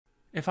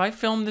If I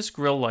film this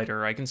grill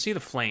lighter, I can see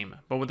the flame,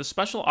 but with a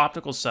special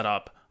optical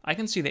setup, I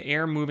can see the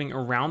air moving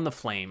around the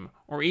flame,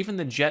 or even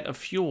the jet of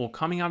fuel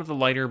coming out of the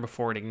lighter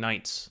before it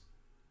ignites.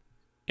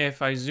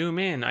 If I zoom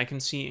in, I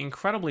can see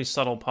incredibly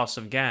subtle puffs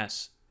of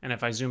gas, and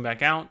if I zoom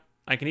back out,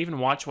 I can even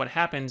watch what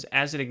happens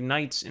as it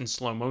ignites in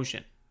slow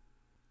motion.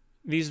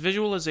 These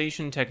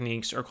visualization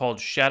techniques are called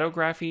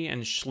Shadowgraphy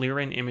and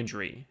Schlieren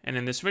imagery, and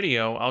in this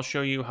video, I'll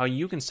show you how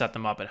you can set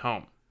them up at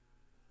home.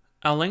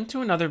 I'll link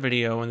to another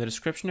video in the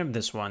description of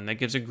this one that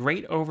gives a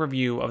great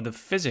overview of the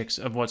physics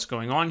of what's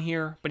going on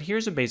here, but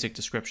here's a basic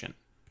description.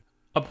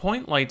 A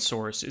point light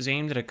source is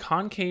aimed at a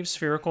concave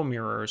spherical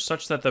mirror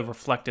such that the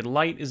reflected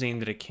light is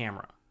aimed at a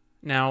camera.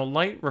 Now,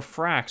 light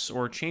refracts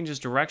or changes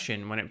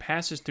direction when it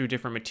passes through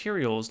different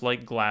materials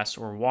like glass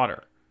or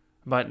water.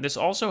 But this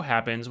also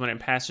happens when it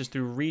passes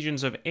through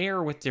regions of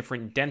air with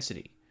different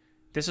density.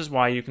 This is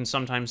why you can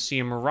sometimes see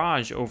a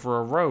mirage over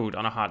a road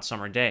on a hot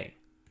summer day.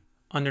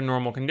 Under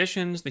normal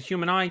conditions, the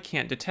human eye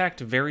can't detect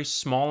very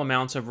small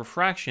amounts of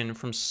refraction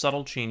from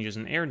subtle changes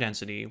in air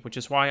density, which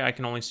is why I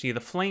can only see the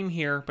flame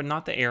here, but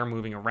not the air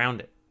moving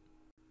around it.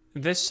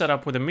 This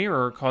setup with a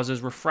mirror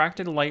causes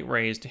refracted light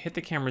rays to hit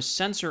the camera's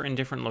sensor in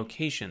different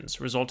locations,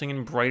 resulting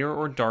in brighter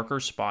or darker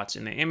spots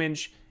in the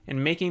image,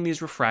 and making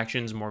these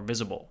refractions more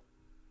visible.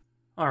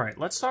 Alright,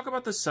 let's talk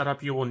about the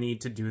setup you will need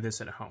to do this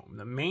at home.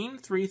 The main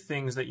three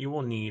things that you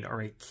will need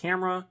are a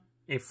camera,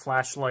 a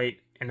flashlight,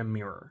 and a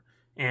mirror.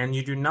 And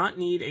you do not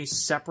need a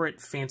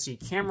separate fancy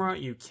camera.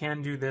 You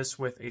can do this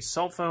with a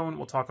cell phone.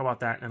 We'll talk about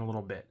that in a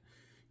little bit.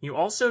 You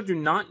also do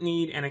not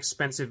need an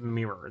expensive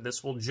mirror.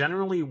 This will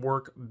generally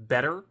work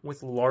better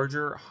with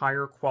larger,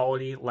 higher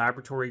quality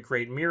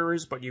laboratory-grade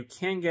mirrors, but you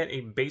can get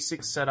a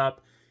basic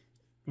setup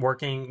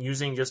working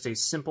using just a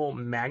simple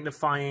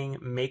magnifying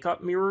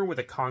makeup mirror with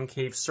a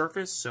concave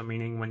surface, so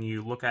meaning when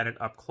you look at it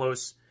up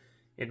close,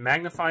 it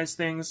magnifies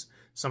things.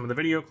 Some of the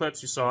video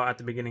clips you saw at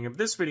the beginning of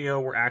this video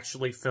were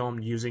actually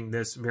filmed using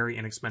this very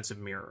inexpensive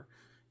mirror.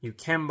 You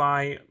can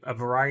buy a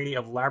variety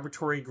of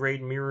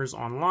laboratory-grade mirrors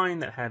online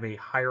that have a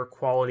higher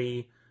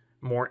quality,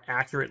 more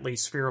accurately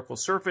spherical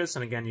surface,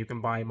 and again, you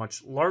can buy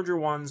much larger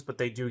ones, but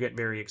they do get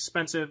very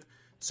expensive.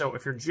 So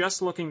if you're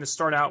just looking to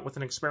start out with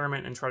an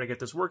experiment and try to get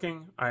this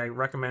working, I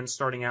recommend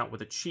starting out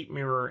with a cheap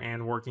mirror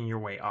and working your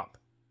way up.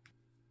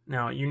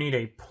 Now, you need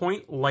a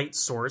point light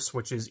source,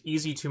 which is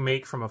easy to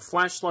make from a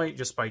flashlight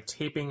just by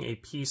taping a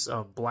piece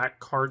of black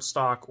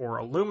cardstock or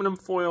aluminum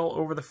foil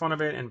over the front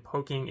of it and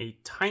poking a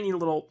tiny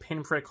little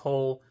pinprick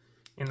hole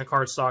in the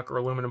cardstock or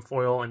aluminum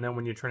foil, and then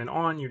when you turn it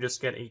on, you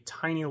just get a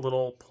tiny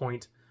little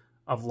point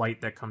of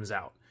light that comes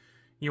out.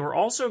 You are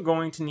also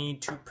going to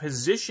need to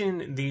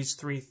position these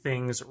three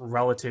things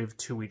relative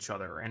to each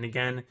other. And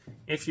again,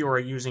 if you are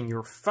using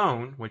your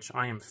phone, which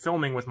I am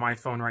filming with my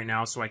phone right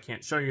now, so I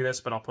can't show you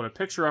this, but I'll put a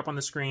picture up on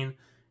the screen,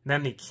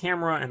 then the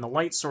camera and the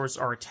light source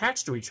are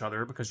attached to each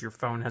other because your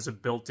phone has a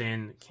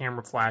built-in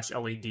camera flash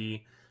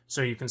LED,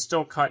 so you can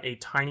still cut a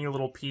tiny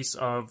little piece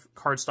of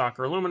cardstock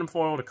or aluminum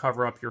foil to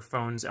cover up your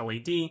phone's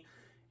LED,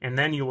 and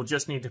then you will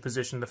just need to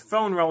position the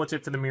phone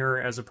relative to the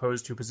mirror as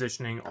opposed to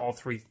positioning all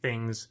three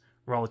things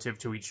relative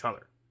to each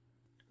other.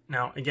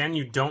 Now, again,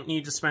 you don't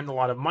need to spend a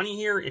lot of money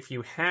here. If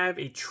you have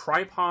a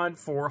tripod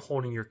for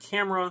holding your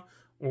camera,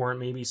 or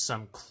maybe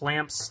some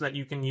clamps that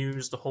you can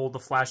use to hold the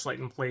flashlight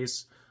in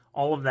place,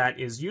 all of that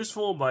is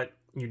useful, but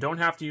you don't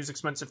have to use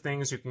expensive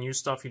things. You can use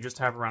stuff you just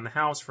have around the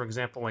house. For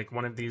example, like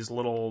one of these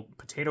little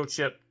potato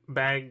chip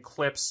bag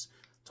clips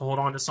to hold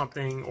on to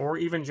something, or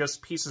even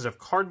just pieces of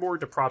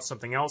cardboard to prop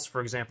something else. For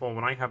example,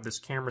 when I have this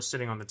camera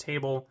sitting on the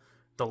table,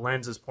 the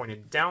lens is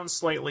pointed down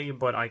slightly,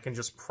 but I can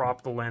just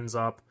prop the lens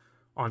up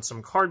on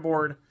some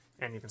cardboard,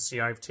 and you can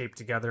see I've taped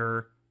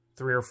together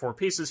 3 or 4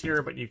 pieces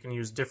here, but you can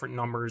use different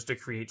numbers to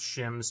create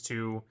shims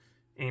to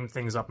aim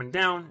things up and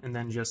down, and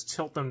then just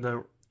tilt them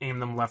to aim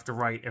them left to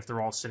right if they're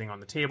all sitting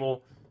on the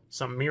table.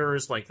 Some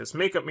mirrors, like this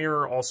makeup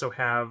mirror, also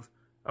have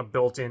a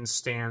built-in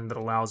stand that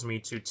allows me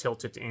to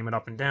tilt it to aim it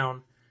up and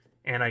down,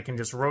 and I can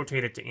just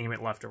rotate it to aim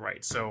it left to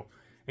right. So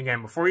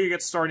again, before you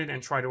get started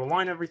and try to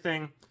align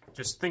everything,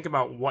 just think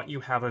about what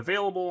you have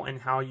available and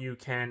how you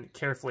can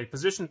carefully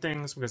position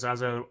things, because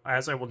as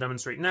I will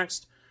demonstrate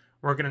next,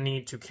 we're going to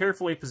need to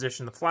carefully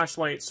position the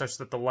flashlight such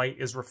that the light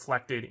is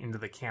reflected into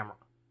the camera.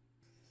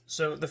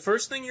 So the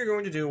first thing you're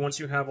going to do once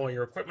you have all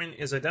your equipment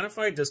is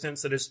identify a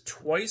distance that is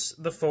twice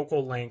the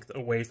focal length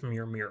away from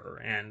your mirror.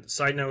 And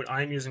side note,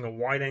 I'm using a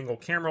wide-angle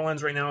camera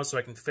lens right now so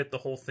I can fit the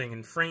whole thing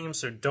in frame,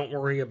 so don't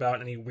worry about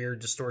any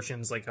weird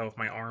distortions like how if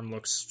my arm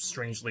looks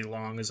strangely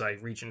long as I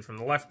reach in from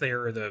the left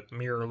there, or the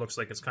mirror looks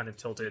like it's kind of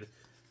tilted.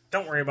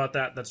 Don't worry about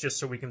that. That's just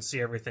so we can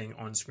see everything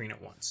on screen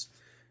at once.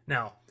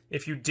 Now,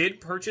 if you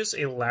did purchase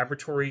a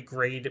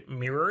laboratory-grade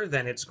mirror,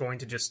 then it's going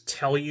to just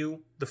tell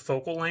you the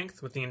focal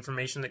length with the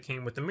information that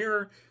came with the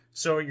mirror,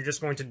 so you're just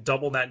going to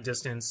double that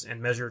distance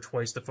and measure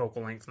twice the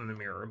focal length from the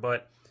mirror.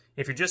 But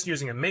if you're just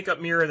using a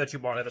makeup mirror that you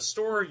bought at a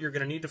store, you're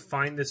going to need to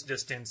find this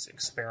distance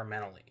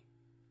experimentally.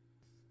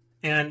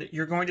 And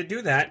you're going to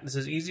do that, this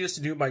is easiest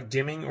to do by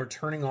dimming or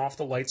turning off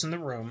the lights in the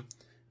room,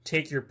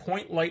 take your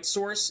point light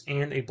source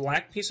and a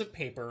black piece of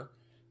paper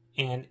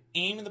and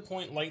aim the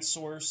point light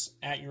source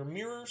at your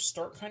mirror,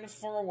 start kind of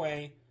far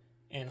away,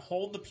 and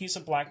hold the piece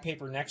of black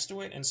paper next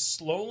to it and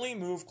slowly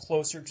move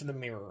closer to the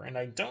mirror. And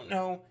I don't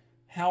know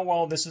how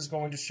well this is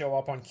going to show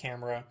up on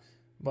camera,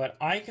 but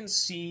I can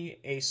see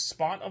a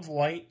spot of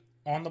light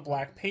on the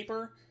black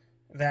paper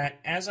that,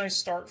 as I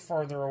start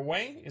farther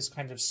away, is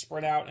kind of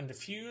spread out and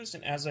diffused,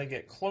 and as I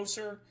get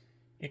closer,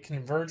 it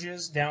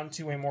converges down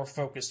to a more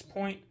focused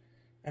point,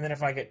 and then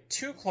if I get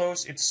too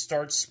close, it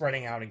starts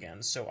spreading out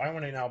again. So I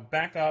want to now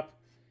back up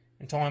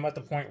until I'm at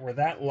the point where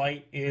that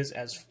light is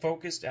as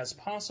focused as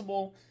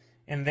possible,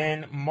 and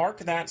then mark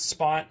that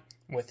spot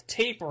with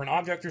tape or an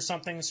object or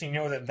something so you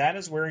know that that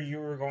is where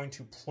you are going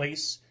to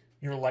place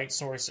your light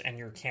source and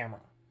your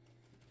camera.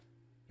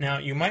 Now,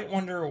 you might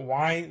wonder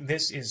why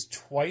this is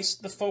twice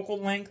the focal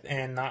length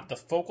and not the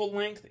focal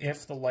length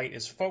if the light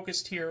is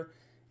focused here.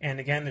 And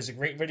again, there's a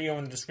great video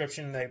in the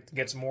description that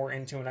gets more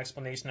into an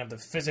explanation of the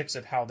physics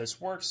of how this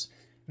works.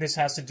 This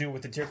has to do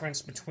with the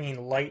difference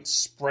between light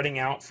spreading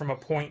out from a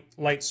point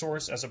light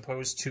source as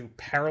opposed to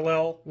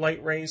parallel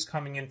light rays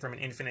coming in from an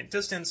infinite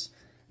distance.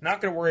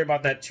 Not going to worry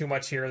about that too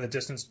much here, the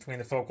distance between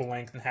the focal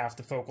length and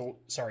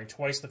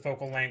twice the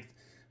focal length.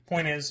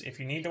 Point is, if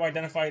you need to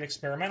identify it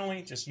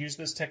experimentally, just use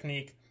this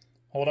technique,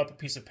 hold up a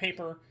piece of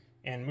paper,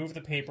 and move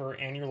the paper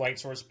and your light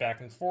source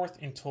back and forth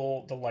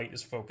until the light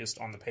is focused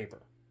on the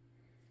paper.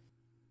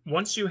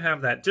 Once you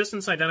have that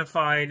distance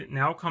identified,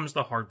 now comes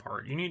the hard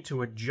part. You need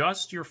to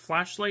adjust your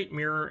flashlight,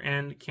 mirror,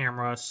 and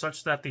camera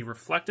such that the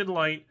reflected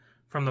light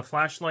from the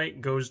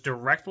flashlight goes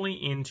directly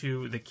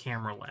into the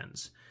camera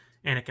lens.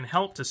 And it can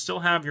help to still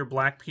have your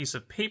black piece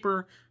of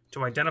paper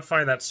to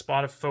identify that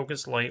spot of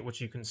focused light,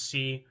 which you can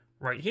see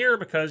right here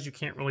because you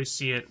can't really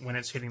see it when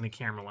it's hitting the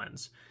camera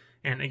lens.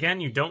 And again,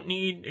 you don't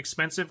need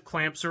expensive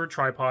clamps or a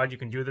tripod. You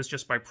can do this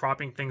just by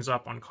propping things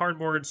up on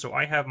cardboard. So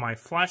I have my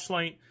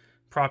flashlight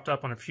propped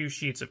up on a few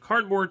sheets of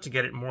cardboard to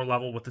get it more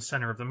level with the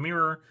center of the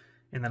mirror,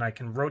 and then I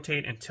can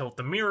rotate and tilt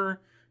the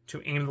mirror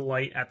to aim the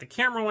light at the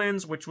camera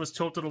lens, which was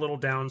tilted a little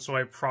down, so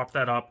I propped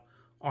that up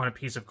on a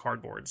piece of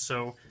cardboard.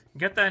 So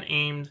get that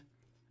aimed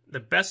the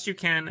best you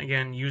can,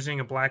 again, using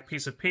a black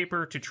piece of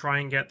paper to try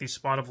and get the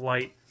spot of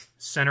light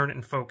centered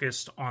and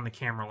focused on the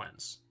camera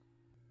lens.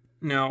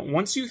 Now,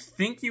 once you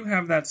think you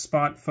have that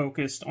spot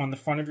focused on the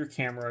front of your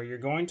camera, you're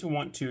going to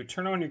want to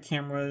turn on your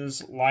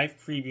camera's live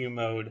preview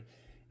mode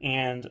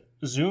and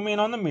zoom in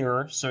on the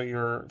mirror so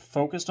you're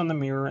focused on the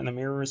mirror and the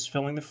mirror is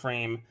filling the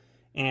frame.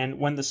 And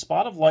when the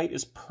spot of light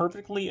is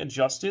perfectly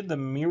adjusted, the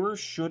mirror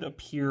should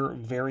appear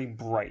very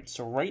bright.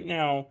 So right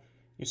now,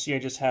 you see I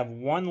just have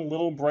one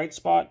little bright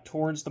spot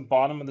towards the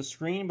bottom of the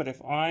screen, but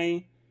if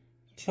I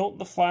tilt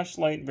the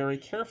flashlight very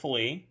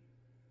carefully,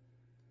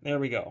 there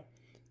we go.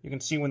 You can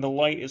see when the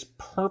light is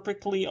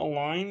perfectly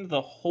aligned,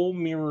 the whole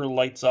mirror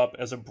lights up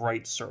as a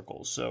bright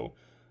circle. So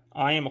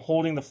I am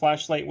holding the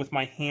flashlight with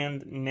my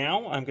hand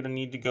now. I'm going to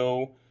need to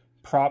go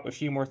prop a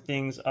few more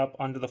things up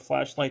under the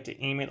flashlight to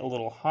aim it a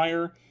little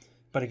higher.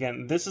 But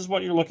again, this is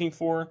what you're looking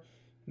for.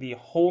 The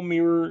whole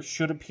mirror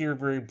should appear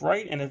very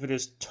bright, and if it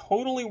is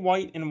totally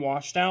white and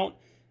washed out,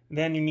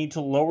 then you need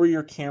to lower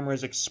your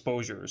camera's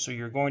exposure. So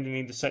you're going to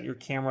need to set your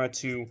camera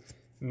to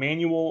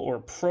manual or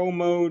pro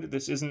mode.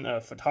 This isn't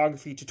a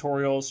photography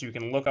tutorial, so you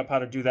can look up how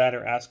to do that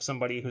or ask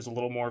somebody who's a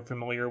little more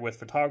familiar with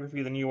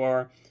photography than you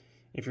are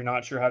if you're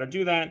not sure how to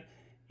do that.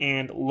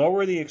 And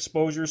lower the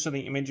exposure so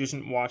the image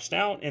isn't washed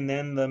out, and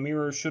then the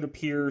mirror should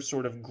appear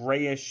sort of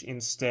grayish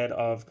instead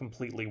of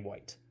completely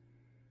white.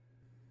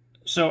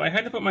 So I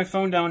had to put my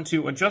phone down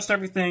to adjust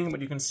everything,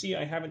 but you can see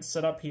I have it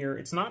set up here.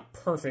 It's not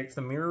perfect.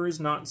 The mirror is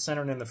not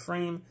centered in the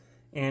frame,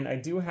 and I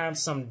do have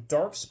some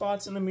dark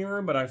spots in the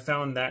mirror, but I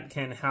found that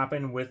can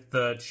happen with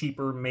the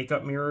cheaper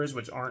makeup mirrors,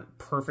 which aren't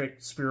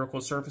perfect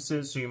spherical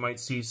surfaces, so you might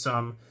see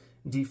some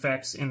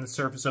defects in the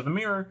surface of the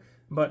mirror.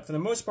 But for the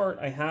most part,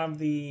 I have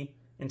the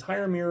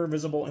entire mirror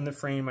visible in the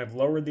frame. I've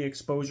lowered the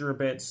exposure a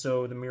bit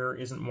so the mirror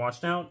isn't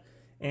washed out.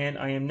 And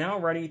I am now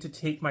ready to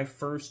take my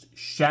first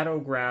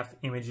shadowgraph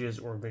images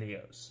or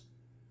videos.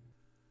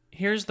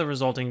 Here's the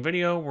resulting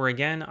video where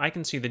again I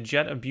can see the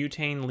jet of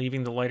butane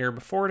leaving the lighter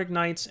before it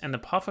ignites and the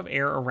puff of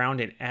air around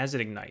it as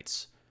it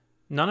ignites.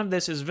 None of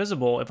this is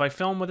visible if I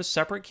film with a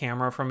separate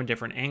camera from a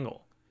different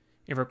angle.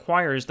 It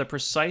requires the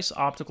precise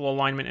optical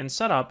alignment and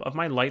setup of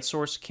my light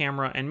source,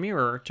 camera, and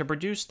mirror to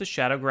produce the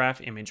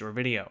shadowgraph image or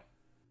video.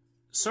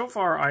 So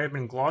far, I have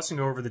been glossing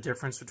over the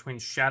difference between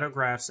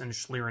shadowgraphs and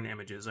Schlieren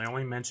images. I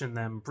only mentioned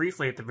them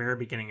briefly at the very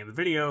beginning of the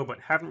video, but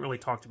haven't really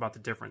talked about the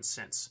difference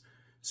since.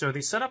 So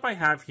the setup I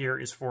have here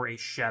is for a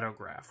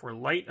shadowgraph, where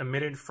light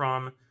emitted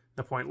from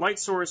the point light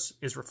source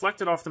is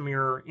reflected off the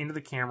mirror into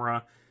the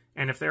camera,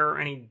 and if there are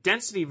any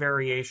density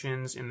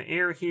variations in the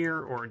air here,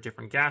 or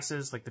different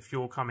gases, like the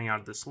fuel coming out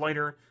of this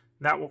lighter,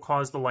 that will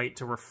cause the light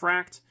to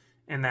refract,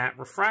 and that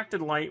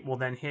refracted light will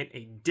then hit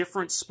a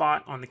different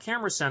spot on the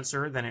camera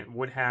sensor than it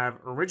would have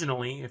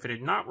originally if it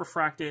had not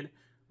refracted,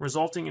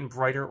 resulting in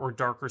brighter or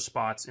darker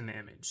spots in the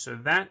image. So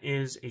that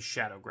is a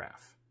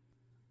shadowgraph.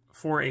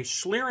 For a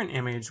Schlieren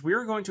image, we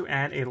are going to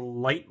add a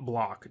light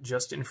block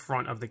just in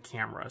front of the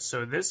camera.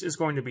 So this is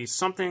going to be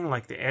something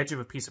like the edge of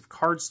a piece of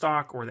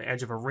cardstock or the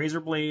edge of a razor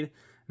blade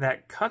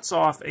that cuts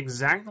off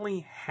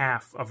exactly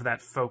half of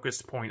that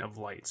focused point of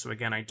light. So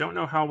again, I don't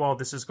know how well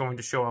this is going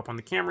to show up on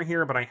the camera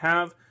here, but I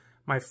have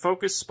my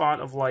focus spot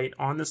of light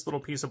on this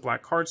little piece of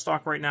black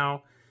cardstock right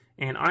now,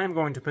 and I am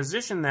going to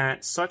position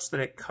that such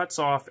that it cuts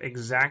off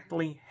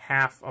exactly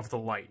half of the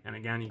light. And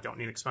again, you don't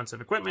need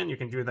expensive equipment. You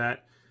can do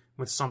that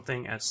with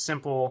something as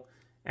simple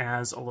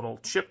as a little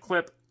chip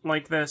clip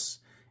like this.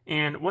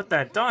 And what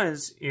that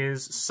does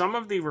is some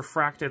of the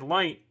refracted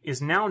light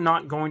is now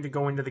not going to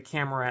go into the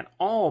camera at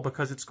all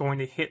because it's going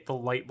to hit the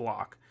light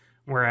block,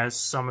 whereas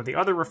some of the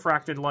other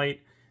refracted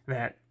light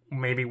that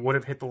maybe would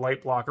have hit the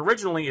light block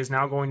originally is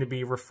now going to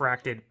be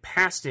refracted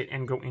past it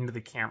and go into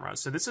the camera.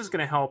 So this is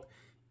going to help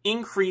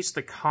increase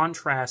the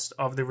contrast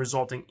of the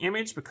resulting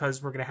image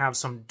because we're going to have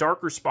some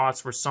darker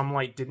spots where some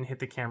light didn't hit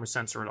the camera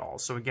sensor at all.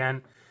 So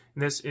again,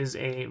 this is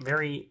a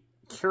very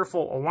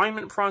careful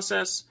alignment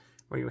process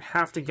where you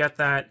have to get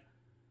that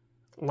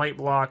light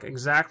block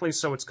exactly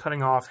so it's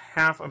cutting off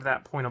half of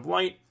that point of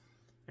light.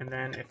 And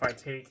then if I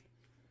take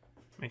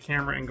my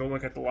camera and go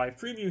look at the live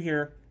preview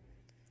here,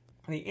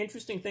 the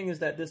interesting thing is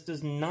that this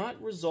does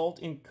not result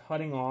in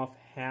cutting off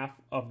half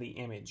of the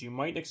image. You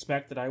might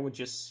expect that I would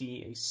just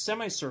see a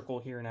semicircle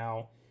here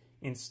now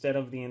instead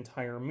of the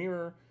entire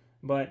mirror,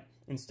 but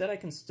instead I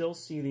can still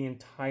see the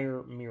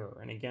entire mirror.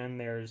 And again,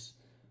 there's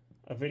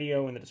a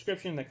video in the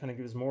description that kind of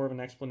gives more of an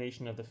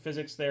explanation of the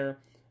physics there.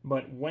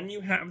 But when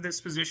you have this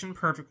positioned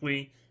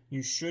perfectly,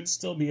 you should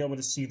still be able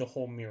to see the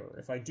whole mirror.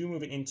 If I do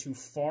move it in too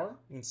far,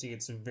 you can see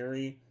it's a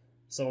very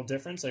subtle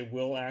difference. I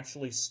will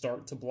actually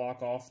start to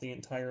block off the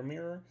entire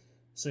mirror.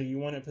 So you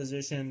want it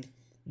positioned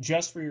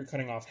just where you're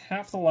cutting off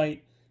half the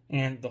light,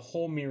 and the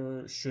whole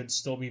mirror should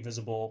still be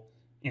visible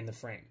in the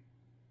frame.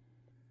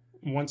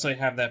 Once I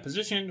have that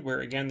positioned,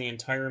 where again the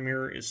entire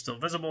mirror is still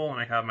visible, and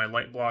I have my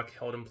light block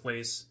held in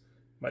place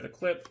by the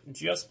clip,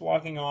 just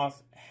blocking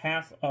off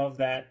half of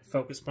that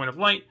focus point of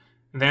light,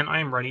 then I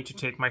am ready to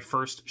take my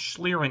first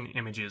Schlieren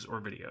images or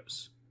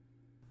videos.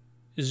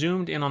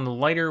 Zoomed in on the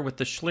lighter with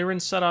the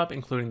Schlieren setup,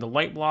 including the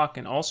light block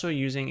and also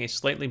using a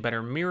slightly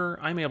better mirror,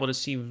 I'm able to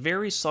see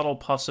very subtle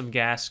puffs of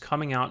gas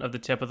coming out of the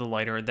tip of the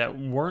lighter that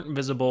weren't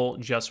visible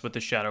just with the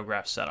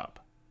Shadowgraph setup.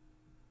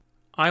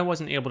 I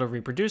wasn't able to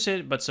reproduce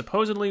it, but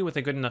supposedly with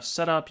a good enough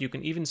setup, you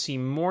can even see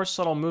more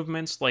subtle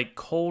movements like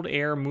cold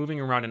air moving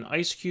around an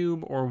ice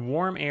cube or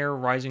warm air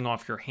rising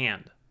off your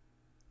hand.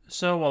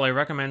 So while I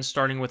recommend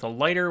starting with a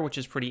lighter, which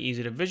is pretty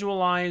easy to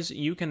visualize,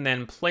 you can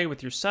then play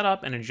with your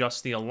setup and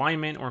adjust the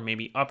alignment or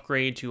maybe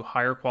upgrade to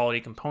higher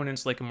quality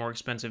components like a more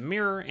expensive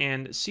mirror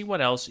and see what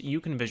else you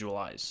can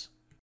visualize.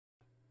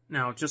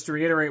 Now, just to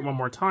reiterate one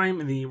more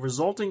time, the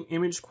resulting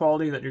image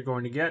quality that you're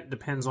going to get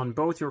depends on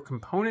both your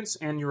components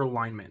and your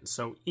alignment.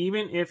 So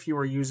even if you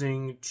are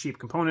using cheap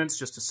components,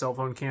 just a cell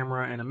phone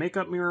camera and a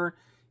makeup mirror,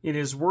 it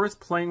is worth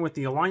playing with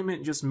the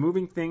alignment. Just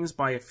moving things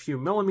by a few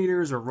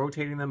millimeters or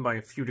rotating them by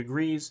a few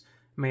degrees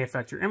may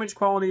affect your image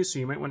quality, so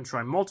you might want to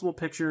try multiple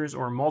pictures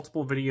or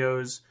multiple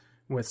videos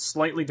with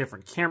slightly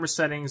different camera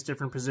settings,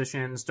 different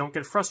positions. Don't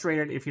get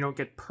frustrated if you don't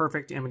get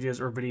perfect images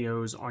or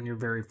videos on your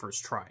very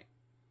first try.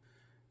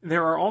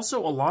 There are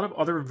also a lot of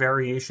other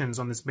variations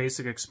on this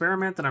basic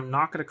experiment that I'm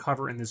not going to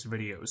cover in this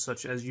video,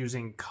 such as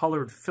using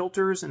colored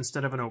filters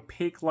instead of an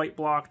opaque light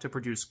block to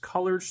produce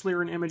colored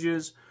Schlieren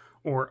images,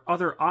 or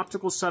other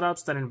optical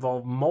setups that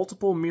involve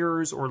multiple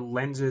mirrors or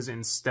lenses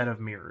instead of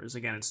mirrors.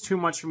 Again, it's too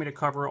much for me to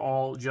cover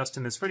all just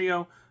in this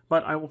video,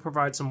 but I will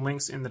provide some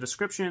links in the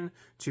description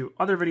to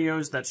other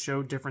videos that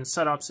show different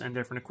setups and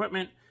different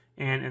equipment.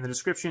 And in the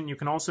description, you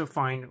can also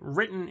find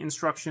written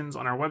instructions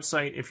on our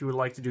website if you would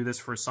like to do this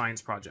for a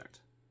science project.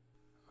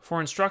 For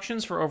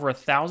instructions for over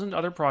 1,000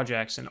 other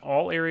projects in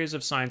all areas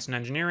of science and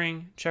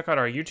engineering, check out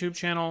our YouTube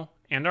channel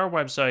and our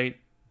website,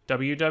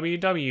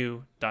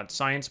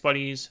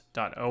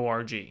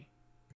 www.sciencebuddies.org.